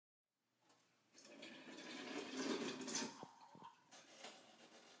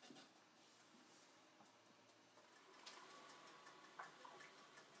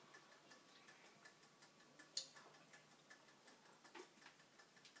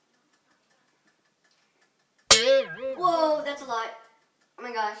that's a lot. Oh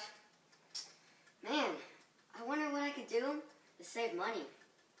my gosh. Man, I wonder what I could do to save money.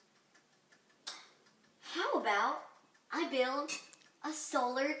 How about I build a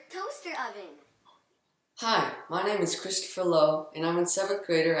solar toaster oven? Hi, my name is Christopher Lowe, and I'm a 7th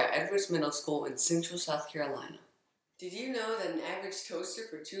grader at Edwards Middle School in Central South Carolina. Did you know that an average toaster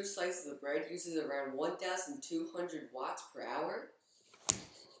for 2 slices of bread uses around 1,200 watts per hour?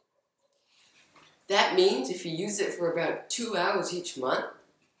 That means if you use it for about 2 hours each month,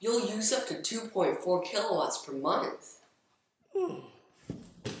 you'll use up to 2.4 kilowatts per month.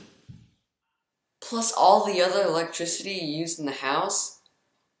 Plus all the other electricity you use in the house,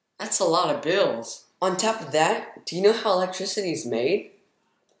 that's a lot of bills. On top of that, do you know how electricity is made?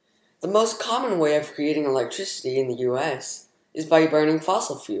 The most common way of creating electricity in the US is by burning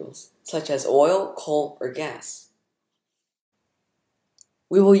fossil fuels, such as oil, coal, or gas.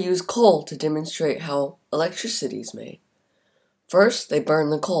 We will use coal to demonstrate how electricity is made. First, they burn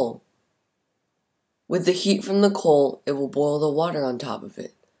the coal. With the heat from the coal, it will boil the water on top of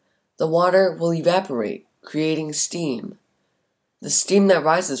it. The water will evaporate, creating steam. The steam that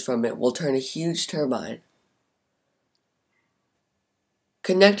rises from it will turn a huge turbine.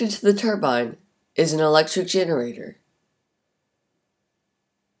 Connected to the turbine is an electric generator.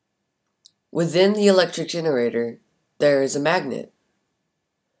 Within the electric generator, there is a magnet.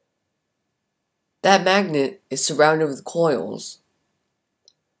 That magnet is surrounded with coils.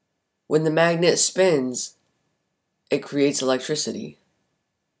 When the magnet spins, it creates electricity.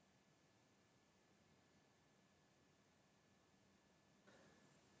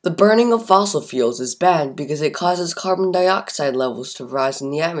 The burning of fossil fuels is bad because it causes carbon dioxide levels to rise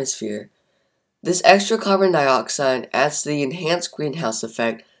in the atmosphere. This extra carbon dioxide adds to the enhanced greenhouse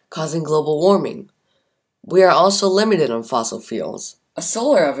effect, causing global warming. We are also limited on fossil fuels. A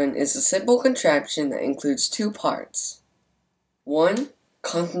solar oven is a simple contraption that includes 2 parts. 1.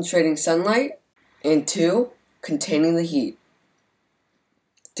 Concentrating sunlight, and 2. Containing the heat.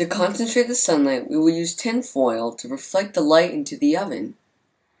 To concentrate the sunlight, we will use tin foil to reflect the light into the oven.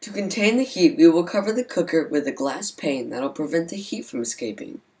 To contain the heat, we will cover the cooker with a glass pane that will prevent the heat from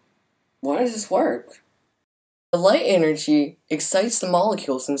escaping. Why does this work? The light energy excites the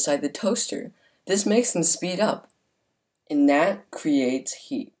molecules inside the toaster. This makes them speed up, and that creates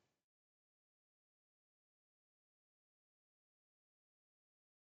heat.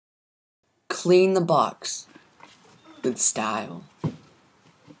 Clean the box with style.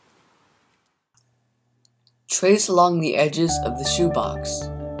 Trace along the edges of the shoebox.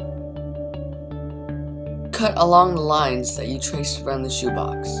 Cut along the lines that you traced around the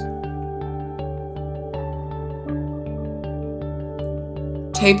shoebox.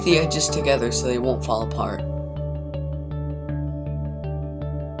 Tape the edges together so they won't fall apart.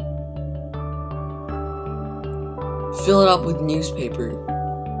 Fill it up with newspaper.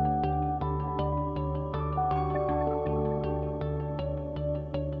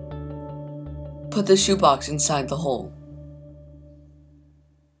 Put the shoebox inside the hole.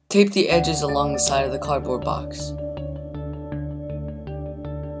 Tape the edges along the side of the cardboard box.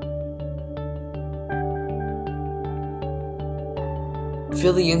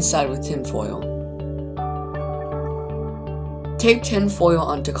 Fill the inside with tin foil. Tape tin foil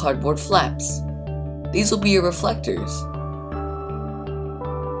onto cardboard flaps. These will be your reflectors.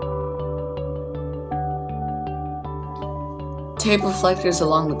 Tape reflectors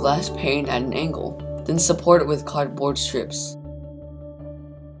along the glass pane at an angle, then support it with cardboard strips.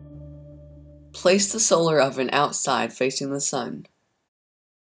 Place the solar oven outside facing the sun.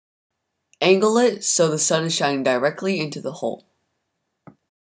 Angle it so the sun is shining directly into the hole.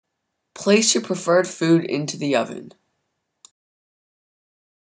 Place your preferred food into the oven.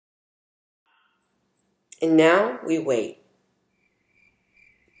 And now we wait.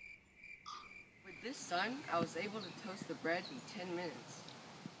 With this sun, I was able to toast the bread in 10 minutes.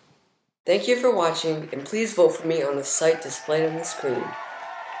 Thank you for watching, and please vote for me on the site displayed on the screen.